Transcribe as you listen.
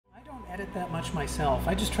edit that much myself.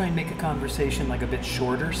 I just try and make a conversation like a bit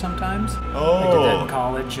shorter sometimes. Oh. I did that in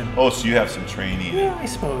college. And Oh, so you have some training. yeah, I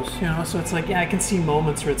suppose. You know, so it's like, yeah, I can see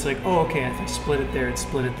moments where it's like, oh, okay, if I split it there, it's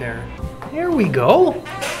split it there. There we go.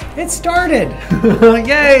 It started.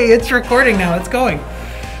 Yay, it's recording now. It's going,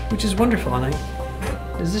 which is wonderful. And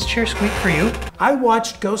does this chair squeak for you? I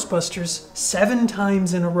watched Ghostbusters 7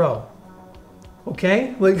 times in a row.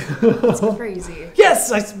 Okay? Like, That's crazy.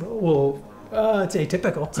 yes, well, it's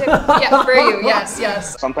atypical. Yeah, for you, yes,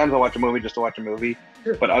 yes. Sometimes I watch a movie just to watch a movie,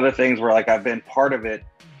 but other things where like I've been part of it,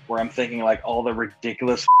 where I'm thinking like all the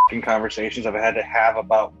ridiculous fucking conversations I've had to have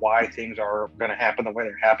about why things are going to happen the way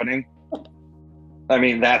they're happening. I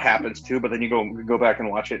mean, that happens too, but then you go back and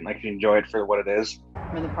watch it and like you enjoy it for what it is.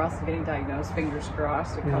 I'm in the process of getting diagnosed, fingers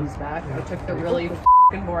crossed, it comes back. I took the really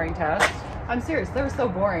fucking boring test. I'm serious, they were so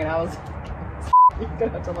boring and I was you're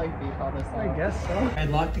gonna have to like beep on this now. I guess so. I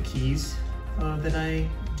locked the keys that I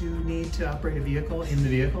do need to operate a vehicle in the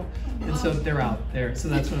vehicle, and so they're out there. So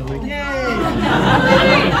that's when I'm like, yay!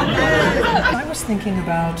 I was thinking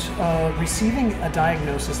about receiving a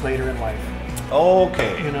diagnosis later in life.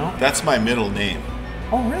 Okay. You know? That's my middle name.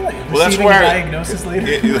 Oh, really? Well, that's Receiving where a diagnosis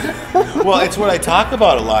later? Well, it's what I talk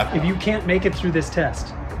about a lot. If you can't make it through this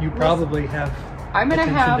test, you probably have I'm gonna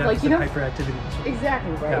have like, you know, hyperactivity disorder.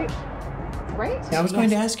 exactly, right? Yeah. Right? Yeah, I was going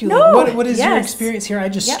to ask you, No, like, what is your yes. experience here? I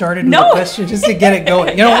just Yep. started with No. a question just to get it going.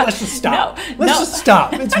 You know what? Let's just stop. No. Let's No. just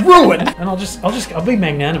stop. It's ruined. And I'll be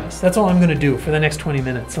magnanimous. That's all I'm going to do for the next 20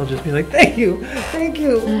 minutes. I'll just be like, thank you. It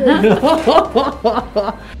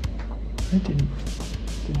didn't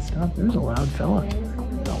stop. There was a loud fella.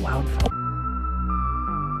 A loud fella.